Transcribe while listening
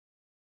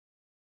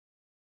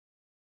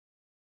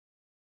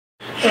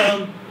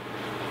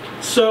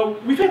So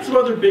we've had some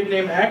other big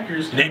name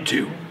actors. Name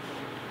two.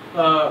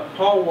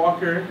 Paul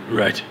Walker.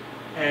 Right.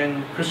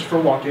 And Christopher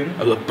Walken.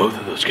 I love both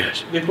of those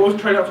guys. They both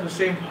tried out for the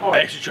same part.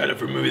 I actually tried out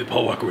for a movie that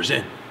Paul Walker was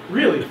in.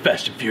 Really? The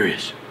Fast and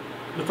Furious.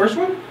 The first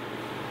one?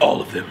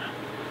 All of them.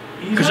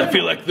 Because I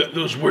feel like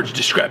those words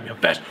describe me. I'm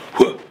fast,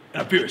 and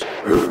I'm furious.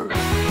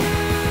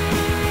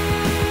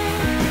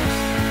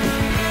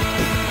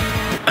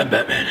 I'm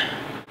Batman.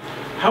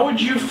 How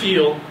would you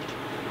feel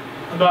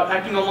about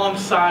acting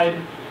alongside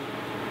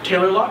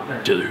Taylor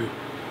Lautner? Taylor who?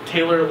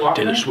 Taylor Lautner?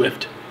 Taylor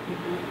Swift.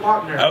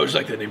 Lautner. I always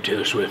like that name,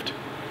 Taylor Swift.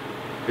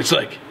 It's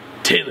like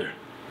Taylor,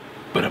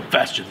 but I'm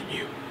faster than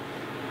you.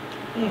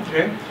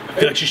 Okay. I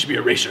feel like she should be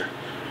a racer.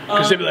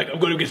 Because they'd be like, I'm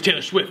going against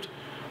Taylor Swift.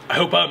 I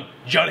hope I'm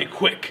Johnny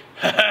Quick.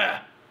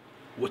 Haha.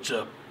 What's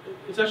up?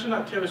 It's actually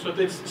not Taylor Swift.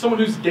 It's someone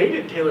who's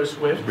dated Taylor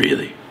Swift.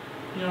 Really?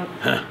 You know.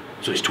 Huh.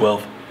 So he's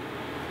 12?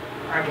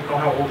 I don't know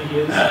how old he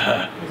is.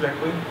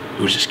 Exactly.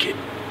 Who's this kid?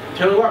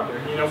 Taylor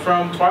Lautner. You know,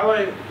 from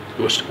Twilight.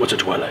 What's a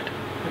Twilight?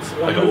 It's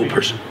like an old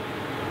person?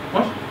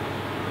 What?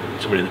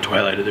 Somebody in the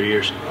twilight of their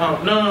years?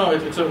 Oh, no.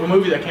 It's a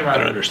movie that came out. I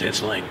don't understand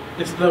slang.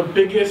 It's the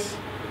biggest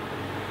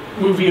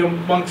movie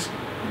amongst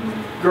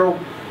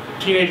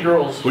teenage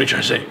girls. What are you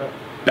trying to say?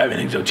 Batman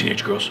hangs out with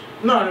teenage girls?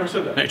 No, I never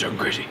said that. Now you're talking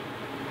crazy.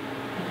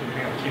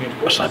 Hang out with teenage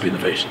girls. I'll slap you in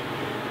the face.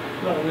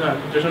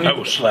 No, there's no need. I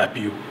will slap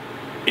you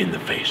in the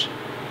face.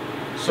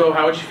 So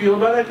how would you feel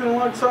about acting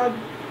alongside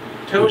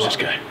Taylor? Who's this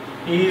guy?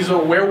 He's a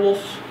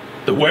werewolf.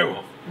 The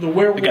werewolf? The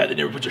werewolf. The guy that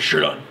never puts a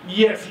shirt on?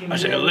 Yes. I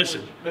say,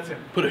 listen. That's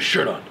him. Put a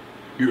shirt on.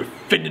 You're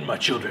offending my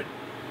children.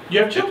 You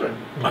have children?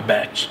 My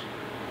bats.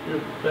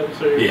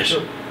 Yes.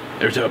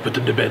 Every time I put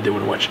them to bed, they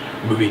want to watch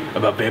a movie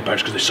about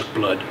vampires because they suck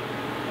blood.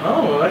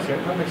 Oh, well, okay.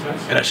 That makes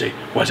sense. And I say,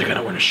 why is that guy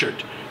not wearing a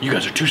shirt? You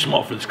guys are too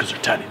small for this because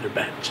they're tiny. They're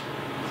bats.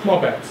 Small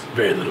bats.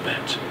 Very little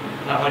bats.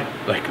 Not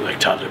like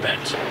toddler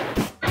bats.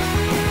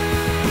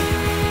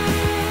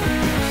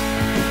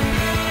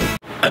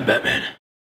 I'm Batman.